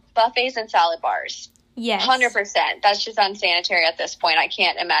 buffets and salad bars. Yes. 100%. That's just unsanitary at this point. I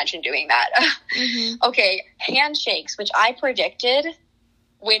can't imagine doing that. Mm-hmm. Okay. Handshakes, which I predicted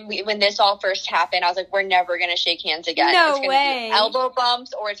when this all first happened. I was like, we're never going to shake hands again. No it's going way. to be elbow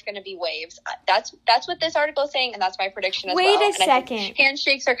bumps or it's going to be waves. That's what this article is saying, and that's my prediction as well. Wait a second.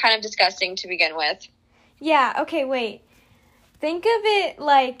 Handshakes are kind of disgusting to begin with. Yeah, okay, wait. Think of it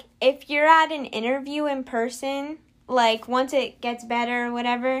like if you're at an interview in person, once it gets better or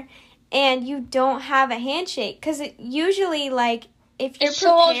whatever, and you don't have a handshake. Because usually, if you're It's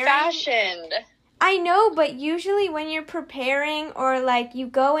so old-fashioned. I know, but usually when you're preparing or you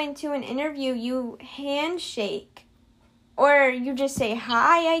go into an interview, you handshake. Or you just say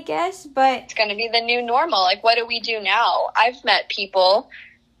hi, I guess, but it's going to be the new normal. What do we do now? I've met people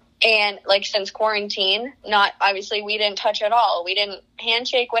and since quarantine, not obviously we didn't touch at all. We didn't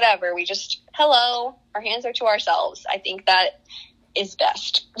handshake, whatever. We just hello, our hands are to ourselves. I think that is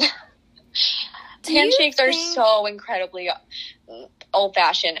best. Handshakes are so incredibly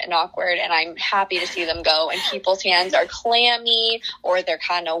old-fashioned and awkward, and I'm happy to see them go. And people's hands are clammy, or they're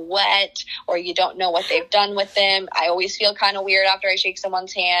kind of wet, or you don't know what they've done with them. I always feel kind of weird after I shake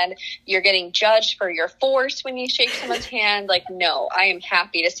someone's hand. You're getting judged for your force when you shake someone's hand. No, I am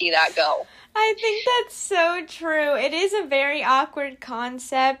happy to see that go. I think that's so true. It is a very awkward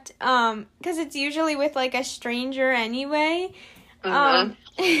concept, because it's usually with a stranger anyway. Mm-hmm.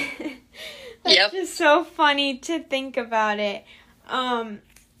 That's just so funny to think about it.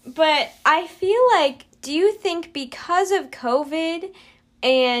 But I feel do you think because of COVID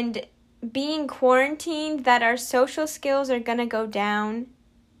and being quarantined that our social skills are going to go down?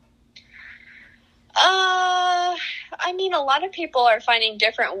 A lot of people are finding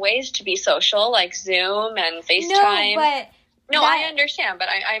different ways to be social, like Zoom and FaceTime. No, I understand, but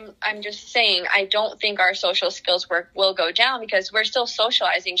I'm just saying I don't think our social skills will go down because we're still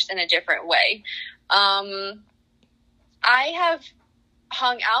socializing just in a different way. I have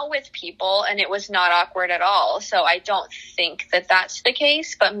hung out with people and it was not awkward at all, so I don't think that that's the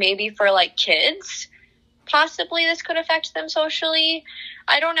case, but maybe for kids, possibly this could affect them socially.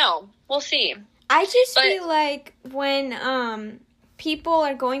 I don't know. We'll see. I just feel when people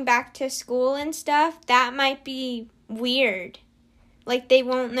are going back to school and stuff, that might be weird. They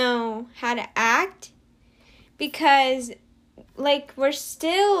won't know how to act because we're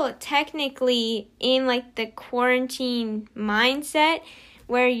still technically in the quarantine mindset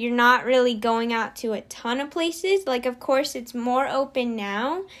where you're not really going out to a ton of places. Of course it's more open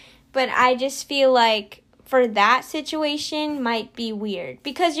now, but I just feel for that situation might be weird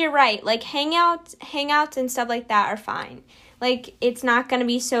because you're right. Hangouts and stuff like that are fine. It's not going to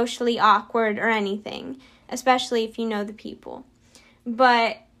be socially awkward or anything, especially if you know the people.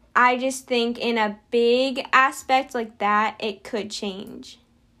 But I just think in a big aspect like that, it could change.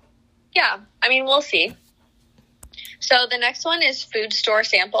 Yeah, we'll see. So the next one is food store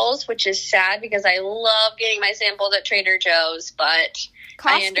samples, which is sad because I love getting my samples at Trader Joe's, but Costco.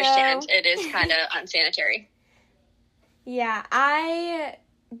 I understand it is kind of unsanitary. Yeah, I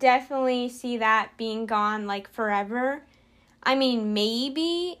definitely see that being gone forever.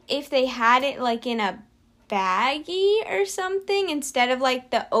 Maybe if they had it in a baggie or something instead of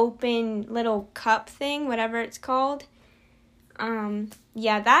the open little cup thing, whatever it's called.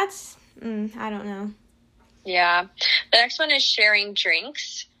 Yeah, that's I don't know. Yeah. The next one is sharing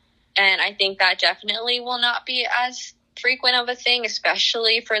drinks, and I think that definitely will not be as frequent of a thing,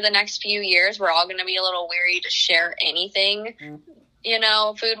 especially for the next few years. We're all going to be a little wary to share anything,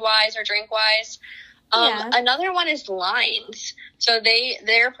 food-wise or drink-wise. Another one is lines. So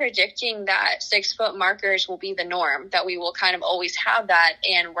they're predicting that 6-foot markers will be the norm, that we will kind of always have that,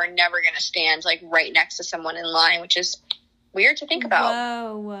 and we're never going to stand like right next to someone in line, which is weird to think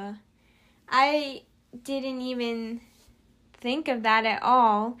about. Whoa. I didn't even think of that at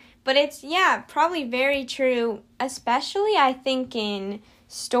all. But it's, probably very true, especially I think in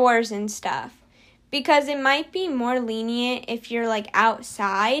stores and stuff. Because it might be more lenient if you're like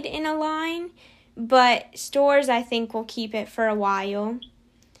outside in a line, but stores I think will keep it for a while.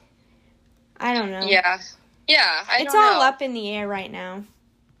 I don't know. Yeah, it's all up in the air right now.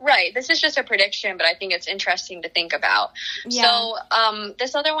 Right. This is just a prediction, but I think it's interesting to think about. Yeah. So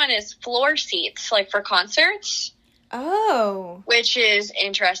this other one is floor seats, like for concerts. Oh. Which is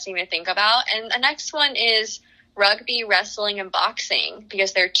interesting to think about. And the next one is rugby, wrestling, and boxing,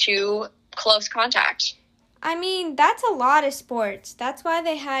 because they're too close contact. I mean, that's a lot of sports. That's why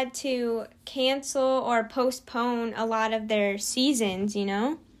they had to cancel or postpone a lot of their seasons, you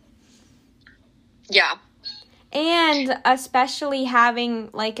know? Yeah. And especially having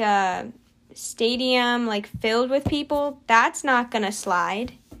like a stadium like filled with people, that's not going to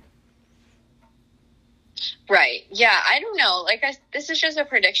slide. Right. Yeah, I don't know. This is just a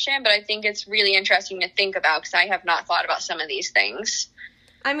prediction, but I think it's really interesting to think about because I have not thought about some of these things.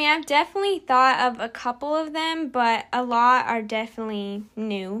 I mean, I've definitely thought of a couple of them, but a lot are definitely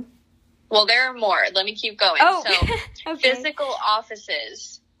new. Well, there are more. Let me keep going. Oh, so, okay. Physical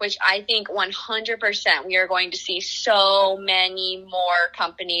offices, which I think 100% we are going to see so many more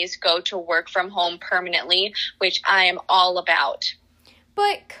companies go to work from home permanently, which I am all about.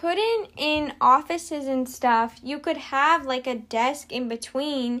 But couldn't in offices and stuff, you could have like a desk in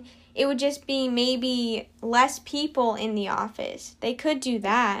between. It would just be maybe less people in the office. They could do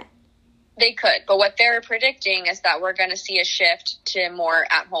that. They could, but what they're predicting is that we're going to see a shift to more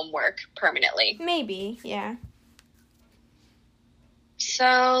at-home work permanently. Maybe, yeah.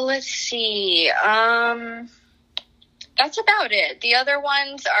 So, let's see. That's about it. The other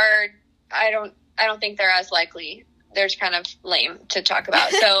ones are, I don't think they're as likely. They're just kind of lame to talk about.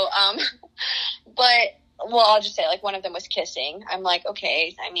 So, I'll just say, like, one of them was kissing. I'm like,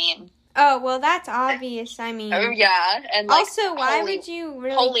 okay, I mean. Oh, well, that's obvious. I mean. Oh, yeah. And like, also, why would you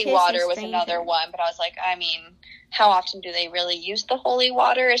really holy kiss water a was stranger? another one, but I was like, I mean, how often do they really use the holy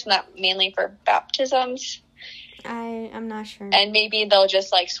water? Isn't that mainly for baptisms? I'm not sure. And maybe they'll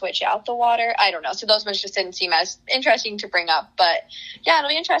just, like, switch out the water. I don't know. So those ones just didn't seem as interesting to bring up. But, yeah, it'll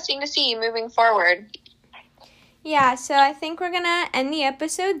be interesting to see moving forward. Yeah, so I think we're going to end the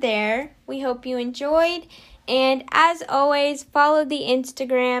episode there. We hope you enjoyed. And as always, follow the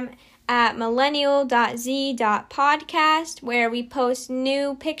Instagram at millennial.z.podcast, where we post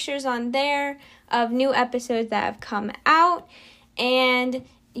new pictures on there of new episodes that have come out. And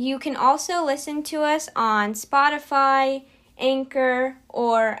you can also listen to us on Spotify, Anchor,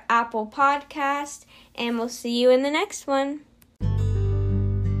 or Apple Podcast. And we'll see you in the next one.